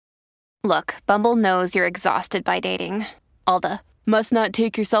Look, Bumble knows you're exhausted by dating. All the must not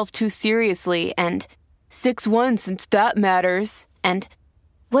take yourself too seriously and 6'1" since that matters. And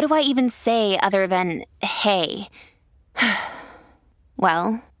what do I even say other than hey?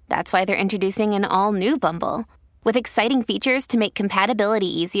 Well, that's why they're introducing an all-new Bumble with exciting features to make compatibility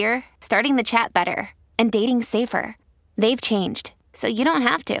easier, starting the chat better, and dating safer. They've changed, so you don't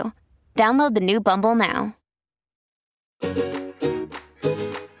have to. Download the new Bumble now.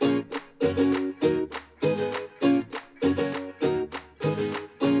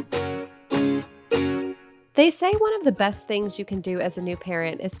 They say one of the best things you can do as a new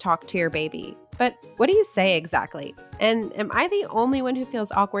parent is talk to your baby. But what do you say exactly? And am I the only one who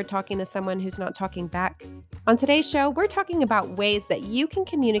feels awkward talking to someone who's not talking back? On today's show, we're talking about ways that you can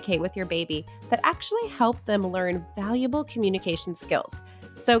communicate with your baby that actually help them learn valuable communication skills.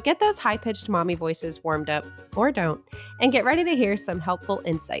 So get those high-pitched mommy voices warmed up, or don't, and get ready to hear some helpful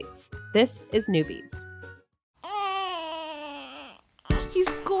insights. This is Newbies. He's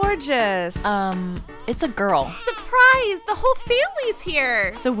gorgeous. It's a girl. Surprise! The whole family's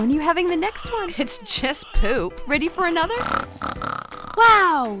here. So when are you having the next one? It's just poop. Ready for another?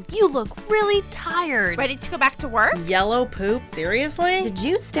 Wow, you look really tired. Ready to go back to work? Yellow poop? Seriously? Did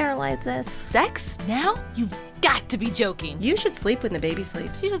you sterilize this? Sex? Now? You've got to be joking. You should sleep when the baby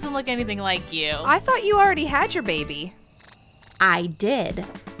sleeps. She doesn't look anything like you. I thought you already had your baby. I did.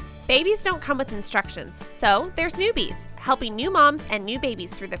 Babies don't come with instructions, so there's Newbies, helping new moms and new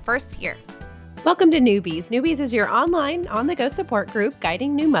babies through the first year. Welcome to Newbies. Newbies is your online, on-the-go support group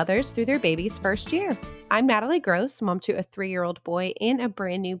guiding new mothers through their baby's first year. I'm Natalie Gross, mom to a 3-year-old boy and a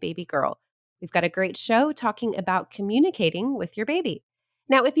brand new baby girl. We've got a great show talking about communicating with your baby.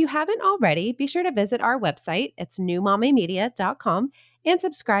 Now, if you haven't already, be sure to visit our website. It's newmommymedia.com and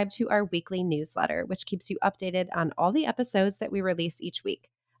subscribe to our weekly newsletter, which keeps you updated on all the episodes that we release each week.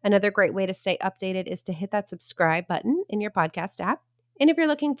 Another great way to stay updated is to hit that subscribe button in your podcast app. And if you're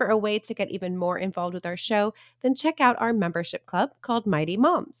looking for a way to get even more involved with our show, then check out our membership club called Mighty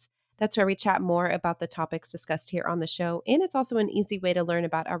Moms. That's where we chat more about the topics discussed here on the show, and it's also an easy way to learn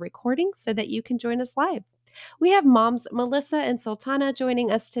about our recordings so that you can join us live. We have moms Melissa and Sultana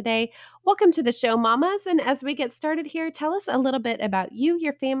joining us today. Welcome to the show, mamas. And as we get started here, tell us a little bit about you,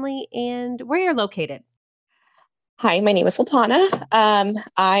 your family, and where you're located. Hi, my name is Sultana.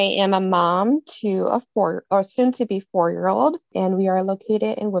 I am a mom to a soon-to-be 4-year-old, and we are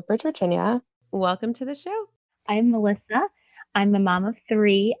located in Woodbridge, Virginia. Welcome to the show. I'm Melissa. I'm a mom of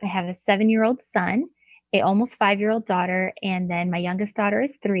 3. I have a 7-year-old son, a almost 5-year-old daughter, and then my youngest daughter is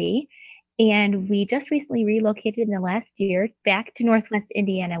 3. And we just recently relocated in the last year back to Northwest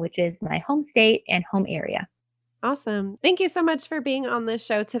Indiana, which is my home state and home area. Awesome. Thank you so much for being on this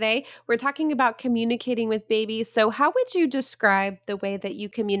show today. We're talking about communicating with babies. So how would you describe the way that you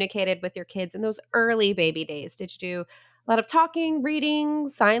communicated with your kids in those early baby days? Did you do a lot of talking, reading,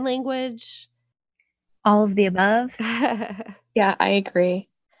 sign language? All of the above. Yeah, I agree.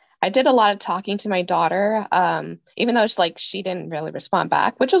 I did a lot of talking to my daughter, even though she didn't really respond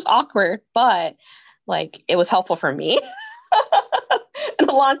back, which was awkward, but it was helpful for me. In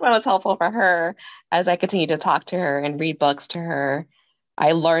the long run, it was helpful for her as I continued to talk to her and read books to her.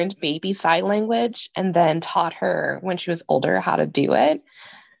 I learned baby sign language and then taught her when she was older how to do it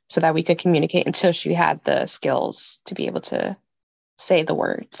so that we could communicate until she had the skills to be able to say the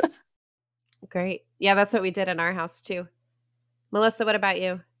words. Great. Yeah, that's what we did in our house too. Melissa, what about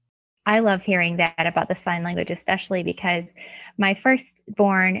you? I love hearing that about the sign language, especially because my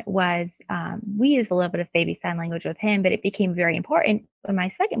firstborn was, we used a little bit of baby sign language with him, but it became very important when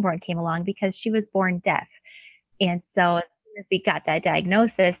my secondborn came along because she was born deaf. And so as soon as we got that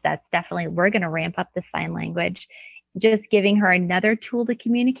diagnosis, that's definitely, we're going to ramp up the sign language, just giving her another tool to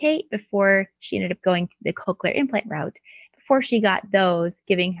communicate before she ended up going to the cochlear implant route. Before she got those,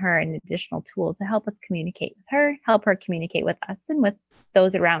 giving her an additional tool to help us communicate with her, help her communicate with us and with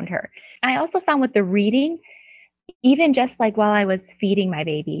those around her. I also found with the reading, even just while I was feeding my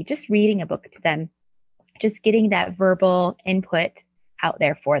baby, just reading a book to them, just getting that verbal input out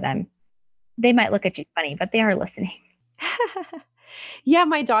there for them. They might look at you funny, but they are listening. Yeah,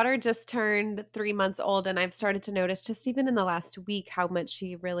 my daughter just turned 3 months old, and I've started to notice just even in the last week how much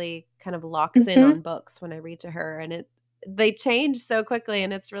she really kind of locks in on books when I read to her, and they change so quickly,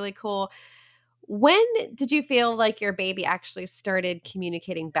 and it's really cool. When did you feel like your baby actually started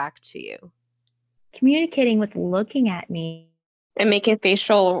communicating back to you? Communicating with looking at me. And making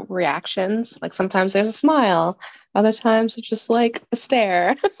facial reactions. Sometimes there's a smile. Other times it's just a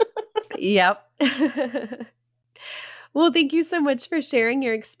stare. Yep. Well, thank you so much for sharing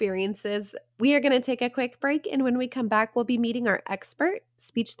your experiences. We are going to take a quick break, and when we come back, we'll be meeting our expert,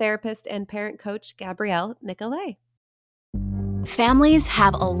 speech therapist and parent coach, Gabrielle Nicolay. Families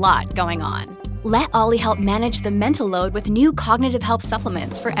have a lot going on. Let Ollie help manage the mental load with new cognitive help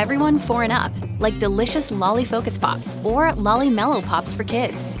supplements for everyone 4 and up, like delicious Lolly Focus Pops or Lolly Mellow Pops for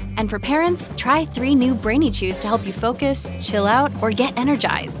kids. And for parents, try 3 new Brainy Chews to help you focus, chill out, or get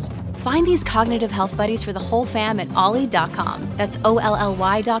energized. Find these cognitive health buddies for the whole fam at ollie.com. That's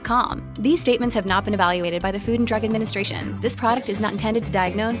OLLY.com. These statements have not been evaluated by the Food and Drug Administration. This product is not intended to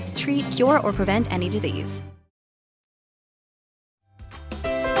diagnose, treat, cure, or prevent any disease.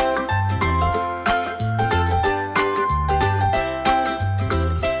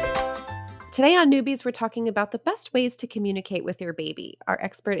 Today on Newbies, we're talking about the best ways to communicate with your baby. Our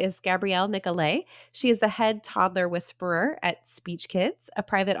expert is Gabrielle Nicolay. She is the head toddler whisperer at Speech Kids, a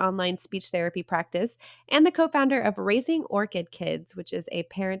private online speech therapy practice, and the co-founder of Raising Orchid Kids, which is a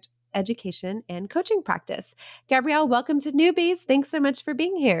parent education and coaching practice. Gabrielle, welcome to Newbies. Thanks so much for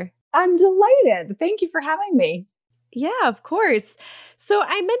being here. I'm delighted. Thank you for having me. Yeah, of course. So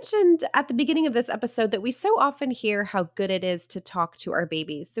I mentioned at the beginning of this episode that we so often hear how good it is to talk to our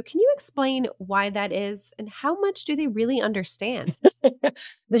babies. So can you explain why that is and how much do they really understand?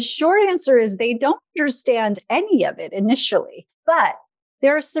 The short answer is they don't understand any of it initially, but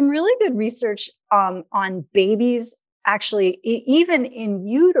there's some really good research on babies actually, even in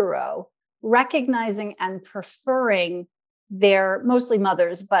utero, recognizing and preferring their, mostly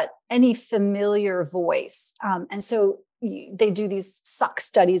mothers, but any familiar voice. And so they do these suck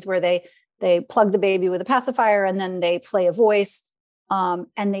studies where they plug the baby with a pacifier and then they play a voice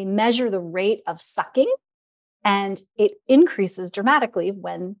and they measure the rate of sucking. And it increases dramatically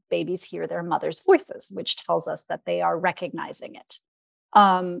when babies hear their mother's voices, which tells us that they are recognizing it.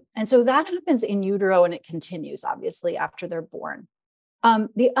 And so that happens in utero and it continues, obviously, after they're born.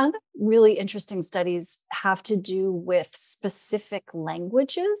 The other really interesting studies have to do with specific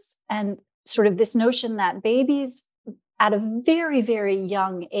languages and sort of this notion that babies at a very, very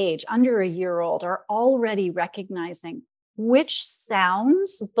young age, under a year old, are already recognizing which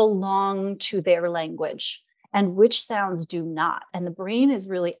sounds belong to their language and which sounds do not. And the brain is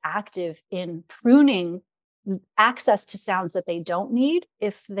really active in pruning access to sounds that they don't need.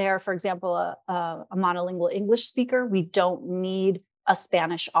 If they're, for example, a monolingual English speaker, we don't need a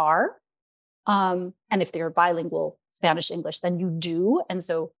Spanish R. And if they're bilingual Spanish English, then you do. And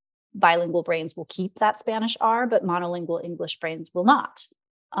so bilingual brains will keep that Spanish R, but monolingual English brains will not.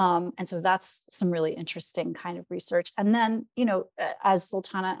 And so that's some really interesting kind of research. And then, as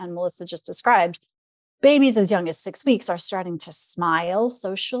Sultana and Melissa just described, babies as young as 6 weeks are starting to smile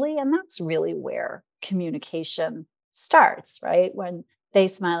socially. And that's really where communication starts, right? When they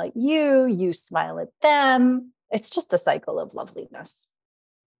smile at you, you smile at them. It's just a cycle of loveliness.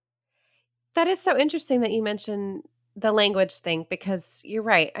 That is so interesting that you mentioned the language thing, because you're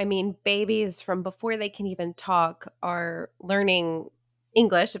right. I mean, babies from before they can even talk are learning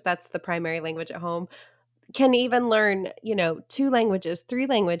English, if that's the primary language at home, can even learn, 2 languages, 3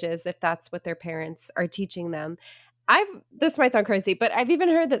 languages, if that's what their parents are teaching them. This might sound crazy, but I've even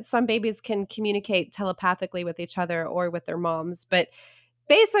heard that some babies can communicate telepathically with each other or with their moms. But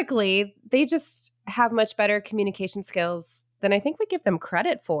basically, they just have much better communication skills than I think we give them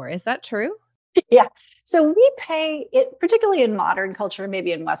credit for. Is that true? Yeah. So we pay it, particularly in modern culture,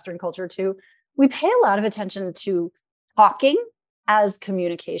 maybe in Western culture too, we pay a lot of attention to talking as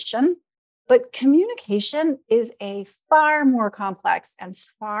communication. But communication is a far more complex and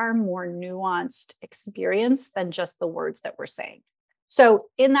far more nuanced experience than just the words that we're saying. So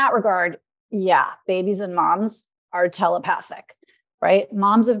in that regard, yeah, babies and moms are telepathic, right?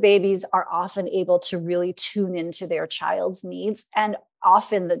 Moms of babies are often able to really tune into their child's needs. And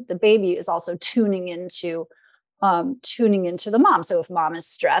often the baby is also tuning into the mom. So if mom is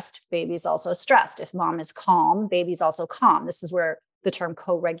stressed, baby's also stressed. If mom is calm, baby's also calm. This is where the term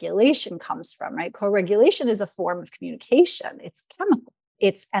co-regulation comes from, right? Co-regulation is a form of communication. It's chemical,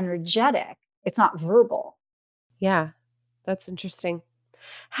 it's energetic, it's not verbal. Yeah, that's interesting.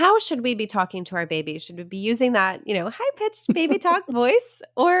 How should we be talking to our baby? Should we be using that, high-pitched baby talk voice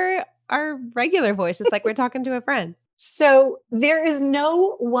or our regular voice, just like we're talking to a friend? So there is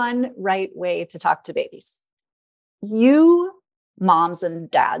no one right way to talk to babies. You, moms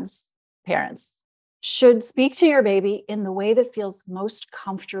and dads, parents, should speak to your baby in the way that feels most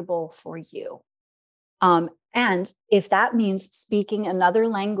comfortable for you. And if that means speaking another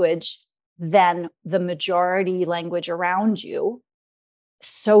language than the majority language around you,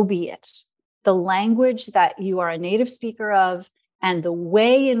 so be it. The language that you are a native speaker of and the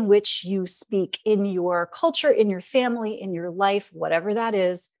way in which you speak in your culture, in your family, in your life, whatever that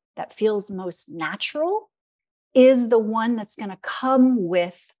is, that feels most natural is the one that's going to come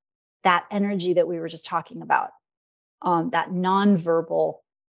with that energy that we were just talking about, that nonverbal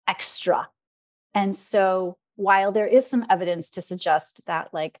extra. And so while there is some evidence to suggest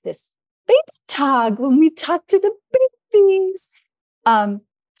that like this baby talk, when we talk to the babies,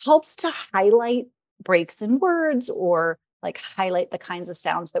 helps to highlight breaks in words or like highlight the kinds of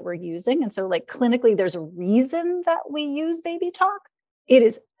sounds that we're using. And so like clinically, there's a reason that we use baby talk. It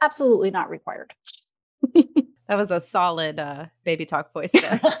is absolutely not required. That was a solid baby talk voice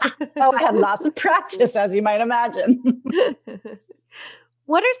there. Oh, I had lots of practice, as you might imagine.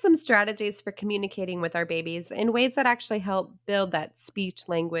 What are some strategies for communicating with our babies in ways that actually help build that speech,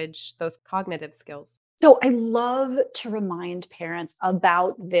 language, those cognitive skills? So I love to remind parents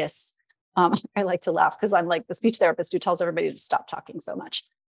about this. I like to laugh because I'm like the speech therapist who tells everybody to stop talking so much.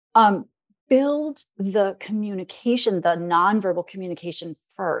 Build the communication, the nonverbal communication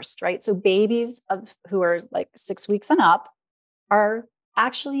first, right? So babies who are like 6 weeks and up are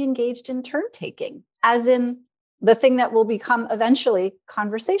actually engaged in turn taking, as in the thing that will become eventually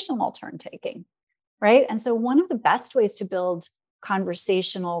conversational turn taking, right? And so one of the best ways to build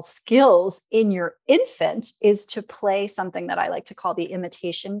conversational skills in your infant is to play something that I like to call the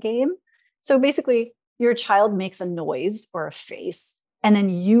imitation game. So basically, your child makes a noise or a face, and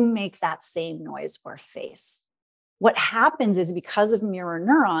then you make that same noise or face. What happens is because of mirror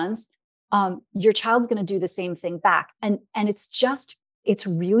neurons, your child's going to do the same thing back. And it's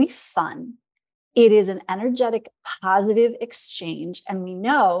really fun. It is an energetic, positive exchange. And we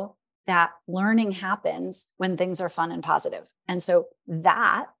know that learning happens when things are fun and positive. And so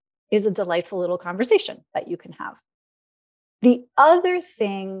that is a delightful little conversation that you can have. The other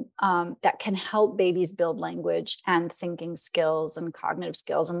thing that can help babies build language and thinking skills and cognitive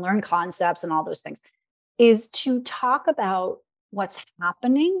skills and learn concepts and all those things is to talk about what's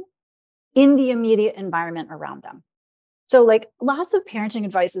happening in the immediate environment around them. So like lots of parenting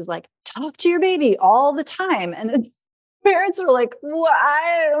advice is like, talk to your baby all the time. And parents are like,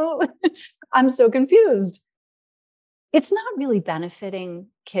 why? I'm so confused. It's not really benefiting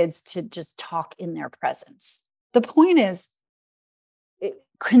kids to just talk in their presence. The point is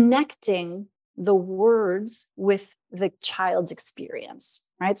connecting the words with the child's experience,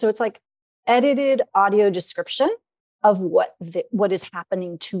 right? So it's like edited audio description of what is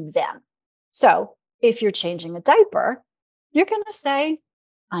happening to them. So if you're changing a diaper, you're going to say,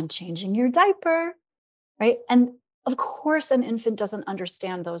 I'm changing your diaper, right? And of course, an infant doesn't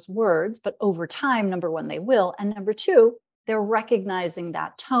understand those words, but over time, number one, they will. And number two, they're recognizing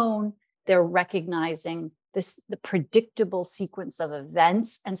that tone. They're recognizing the predictable sequence of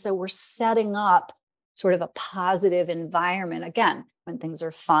events. And so we're setting up sort of a positive environment. Again, when things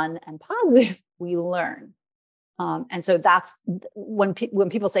are fun and positive, we learn. And so that's when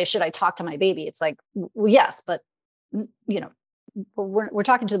people say, should I talk to my baby? It's like, well, yes, but we're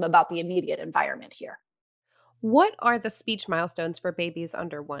talking to them about the immediate environment here. What are the speech milestones for babies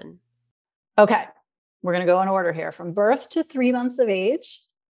under 1? Okay, we're going to go in order here. From birth to 3 months of age,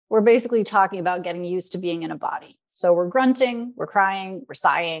 we're basically talking about getting used to being in a body. So we're grunting, we're crying, we're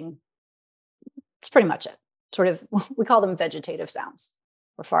sighing. It's pretty much it. Sort of, we call them vegetative sounds.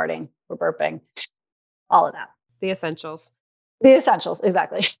 We're farting, we're burping, all of that. The essentials. The essentials,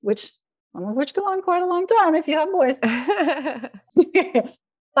 exactly. Which go on quite a long time if you have boys.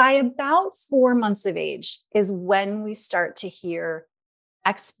 By about 4 months of age is when we start to hear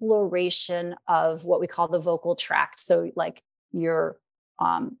exploration of what we call the vocal tract. So like your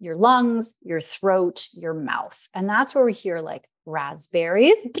lungs, your throat, your mouth. And that's where we hear like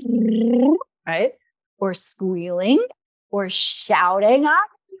raspberries, right? Or squealing or shouting.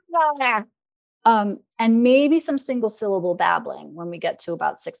 And maybe some single syllable babbling when we get to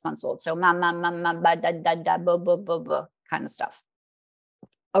about 6 months old. So ma, ma, ma, ma, ba, da, da, da, bo, bo, bo, bo, kind of stuff.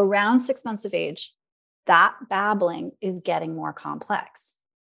 Around 6 months of age, that babbling is getting more complex.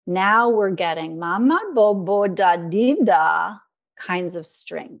 Now we're getting mama, bo, bo, da, dee, da kinds of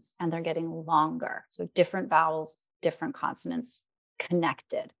strings, and they're getting longer. So different vowels, different consonants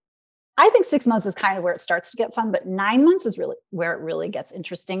connected. I think 6 months is kind of where it starts to get fun, but 9 months is really where it really gets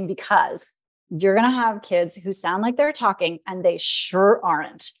interesting because you're going to have kids who sound like they're talking and they sure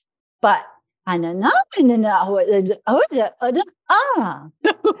aren't. But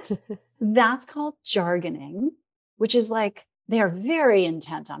that's called jargoning, which is like they are very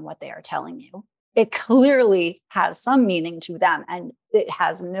intent on what they are telling you. It clearly has some meaning to them and it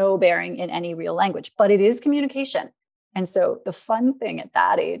has no bearing in any real language, but it is communication. And so the fun thing at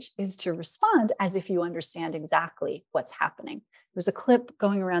that age is to respond as if you understand exactly what's happening. There's a clip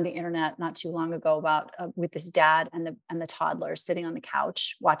going around the internet not too long ago about with this dad and the toddler sitting on the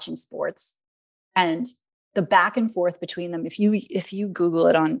couch watching sports, and the back and forth between them. If you Google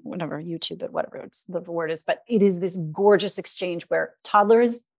it on whatever YouTube, but whatever the word is, but it is this gorgeous exchange where toddler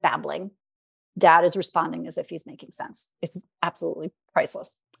is babbling, dad is responding as if he's making sense. It's absolutely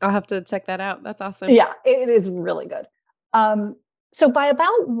priceless. I'll have to check that out. That's awesome. Yeah, it is really good. So by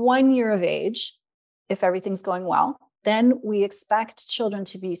about 1 year of age, if everything's going well, then we expect children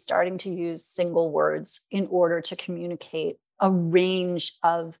to be starting to use single words in order to communicate a range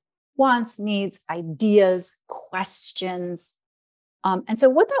of wants, needs, ideas, questions. And so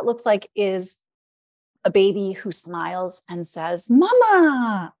what that looks like is a baby who smiles and says,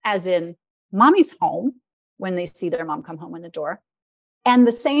 "Mama," as in mommy's home when they see their mom come home in the door. And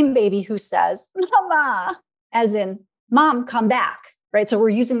the same baby who says, "Mama," as in mom, come back, right? So we're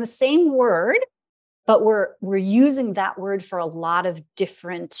using the same word, but we're using that word for a lot of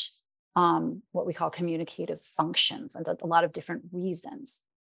different, what we call communicative functions, and a lot of different reasons.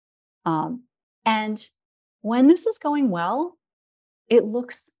 And when this is going well, it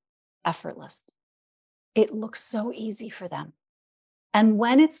looks effortless. It looks so easy for them. And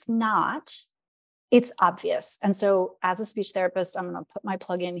when it's not, it's obvious. And so as a speech therapist, I'm going to put my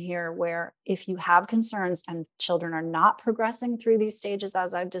plug in here where if you have concerns and children are not progressing through these stages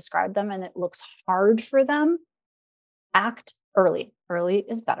as I've described them, and it looks hard for them, act early. Early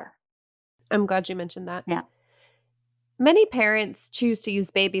is better. I'm glad you mentioned that. Yeah. Many parents choose to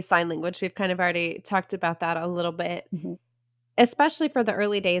use baby sign language. We've kind of already talked about that a little bit, especially for the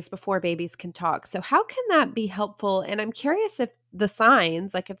early days before babies can talk. So how can that be helpful? And I'm curious if the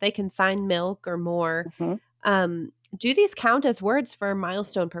signs, like if they can sign milk or more, do these count as words for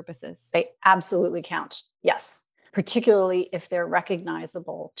milestone purposes? They absolutely count. Yes. Particularly if they're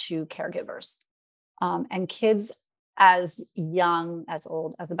recognizable to caregivers. And kids as young, as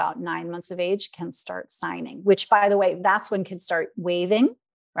old as about 9 months of age can start signing, which, by the way, that's when kids start waving,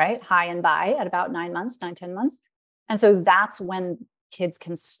 right? Hi and bye at about 9 months, 10 months. And so that's when kids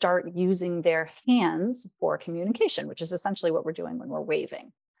can start using their hands for communication, which is essentially what we're doing when we're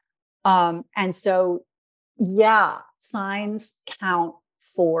waving. And so, yeah, signs count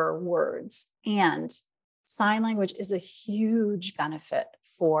for words, and sign language is a huge benefit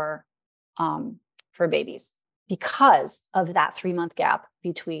for babies because of that 3-month gap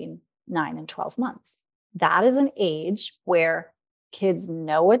between 9 and 12 months. That is an age where kids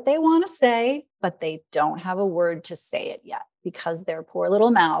know what they want to say, but they don't have a word to say it yet because their poor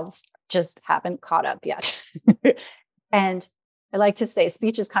little mouths just haven't caught up yet. And I like to say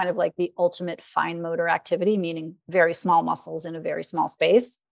speech is kind of like the ultimate fine motor activity, meaning very small muscles in a very small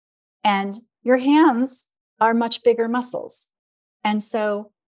space. And your hands are much bigger muscles. And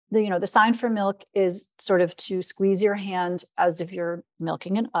so the sign for milk is sort of to squeeze your hand as if you're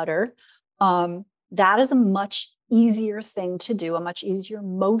milking an udder. That is a much easier thing to do, a much easier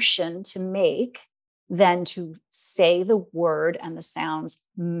motion to make than to say the word and the sounds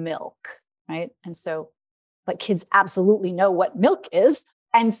milk, right? And so, but kids absolutely know what milk is.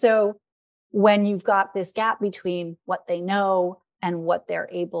 And so when you've got this gap between what they know and what they're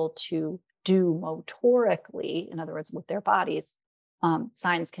able to do motorically, in other words, with their bodies,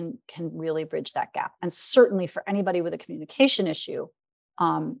 signs can really bridge that gap. And certainly for anybody with a communication issue,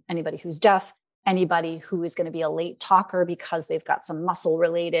 anybody who's deaf, anybody who is going to be a late talker because they've got some muscle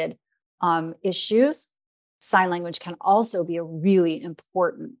related issues, sign language can also be a really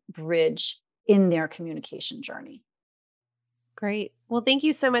important bridge in their communication journey. Great. Well, thank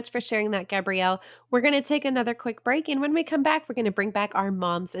you so much for sharing that, Gabrielle. We're going to take another quick break. And when we come back, we're going to bring back our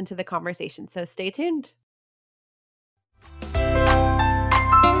moms into the conversation. So stay tuned.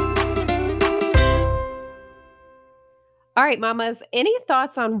 All right, mamas, any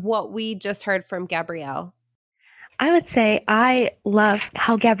thoughts on what we just heard from Gabrielle? I would say I love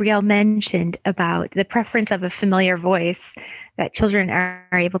how Gabrielle mentioned about the preference of a familiar voice that children are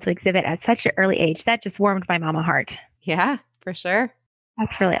able to exhibit at such an early age. That just warmed my mama heart. Yeah, for sure.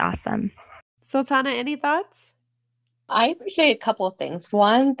 That's really awesome. Sultana, any thoughts? I appreciate a couple of things.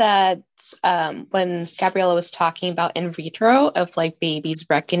 One, that when Gabriella was talking about in vitro of like babies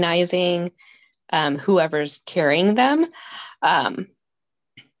recognizing whoever's carrying them, and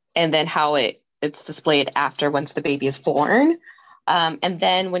then how it's displayed after once the baby is born. And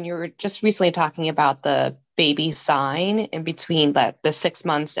then when you were just recently talking about the baby sign in between the 6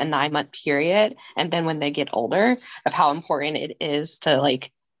 months and 9 month period, and then when they get older, of how important it is to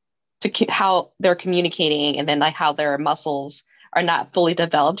how they're communicating, and then like how their muscles are not fully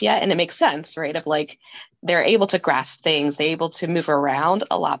developed yet. And it makes sense, right? Of like, they're able to grasp things, they're able to move around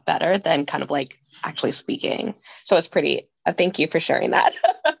a lot better than kind of like actually speaking. So it's pretty, thank you for sharing that.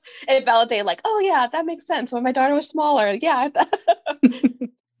 It validated like, oh yeah, that makes sense. When my daughter was smaller, yeah.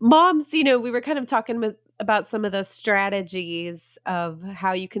 Moms, we were kind of talking about some of the strategies of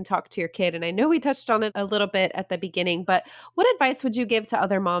how you can talk to your kid. And I know we touched on it a little bit at the beginning, but what advice would you give to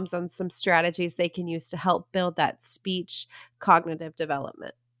other moms on some strategies they can use to help build that speech cognitive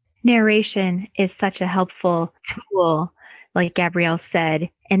development? Narration is such a helpful tool, like Gabrielle said,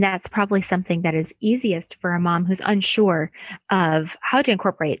 and that's probably something that is easiest for a mom who's unsure of how to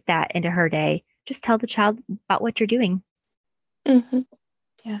incorporate that into her day. Just tell the child about what you're doing. Mm-hmm.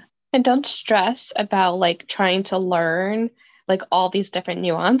 Yeah. And don't stress about like trying to learn like all these different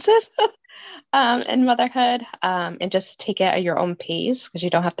nuances in motherhood, and just take it at your own pace, because you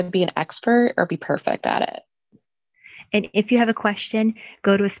don't have to be an expert or be perfect at it. And if you have a question,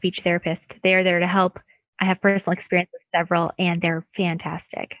 go to a speech therapist. They are there to help. I have personal experience with several, and they're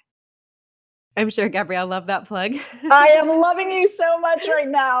fantastic. I'm sure Gabrielle loved that plug. I am loving you so much right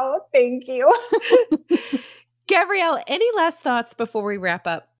now. Thank you. Gabrielle, any last thoughts before we wrap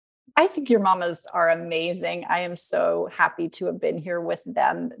up? I think your mamas are amazing. I am so happy to have been here with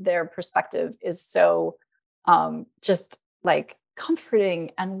them. Their perspective is so just like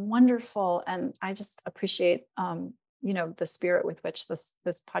comforting and wonderful. And I just appreciate, the spirit with which this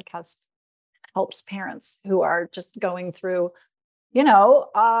podcast helps parents who are just going through,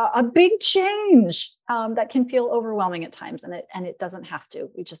 a big change that can feel overwhelming at times. And it doesn't have to.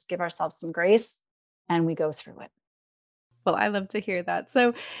 We just give ourselves some grace and we go through it. Well, I love to hear that.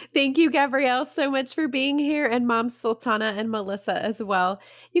 So thank you, Gabrielle, so much for being here, and Moms Sultana and Melissa as well.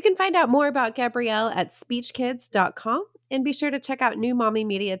 You can find out more about Gabrielle at speechkids.com, and be sure to check out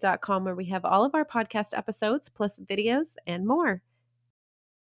newmommymedia.com, where we have all of our podcast episodes, plus videos and more.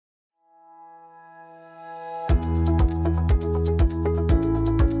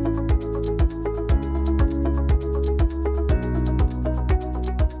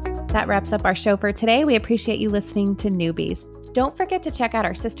 That wraps up our show for today. We appreciate you listening to Newbies. Don't forget to check out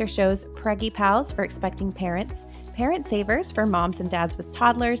our sister shows, Preggy Pals for expecting parents, Parent Savers for moms and dads with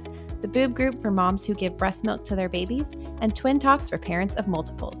toddlers, the Boob Group for moms who give breast milk to their babies, and Twin Talks for parents of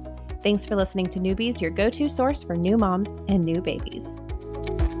multiples. Thanks for listening to Newbies, your go-to source for new moms and new babies.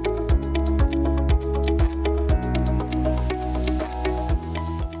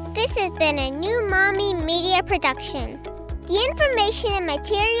 This has been a New Mommy Media production. The information and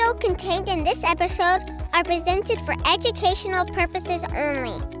material contained in this episode are presented for educational purposes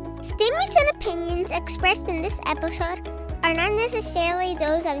only. Statements and opinions expressed in this episode are not necessarily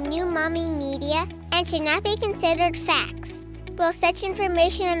those of New Mommy Media and should not be considered facts. While such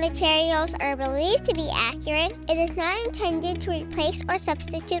information and materials are believed to be accurate, it is not intended to replace or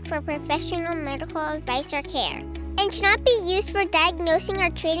substitute for professional medical advice or care, and should not be used for diagnosing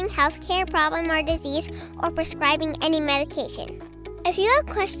or treating healthcare problem or disease or prescribing any medication. If you have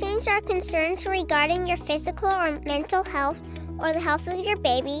questions or concerns regarding your physical or mental health or the health of your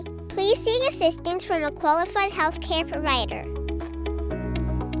baby, please seek assistance from a qualified healthcare provider.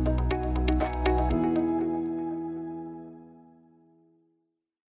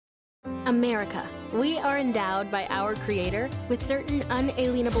 America. We are endowed by our Creator with certain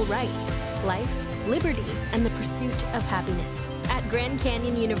unalienable rights: life, liberty, and the pursuit of happiness. At Grand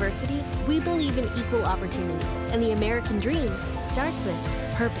Canyon University, we believe in equal opportunity, and the American dream starts with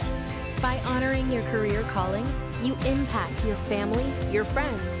purpose. By honoring your career calling, you impact your family, your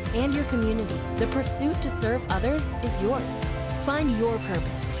friends, and your community. The pursuit to serve others is yours. Find your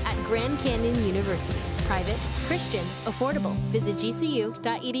purpose at Grand Canyon University. Private, Christian, affordable. Visit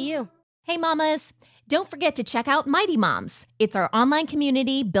gcu.edu. Hey mamas, don't forget to check out Mighty Moms. It's our online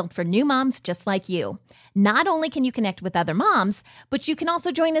community built for new moms just like you. Not only can you connect with other moms, but you can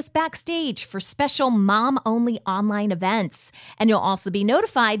also join us backstage for special mom-only online events. And you'll also be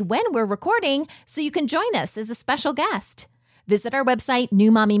notified when we're recording, so you can join us as a special guest. Visit our website,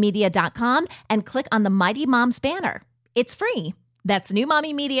 newmommymedia.com, and click on the Mighty Moms banner. It's free. That's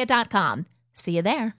newmommymedia.com. See you there.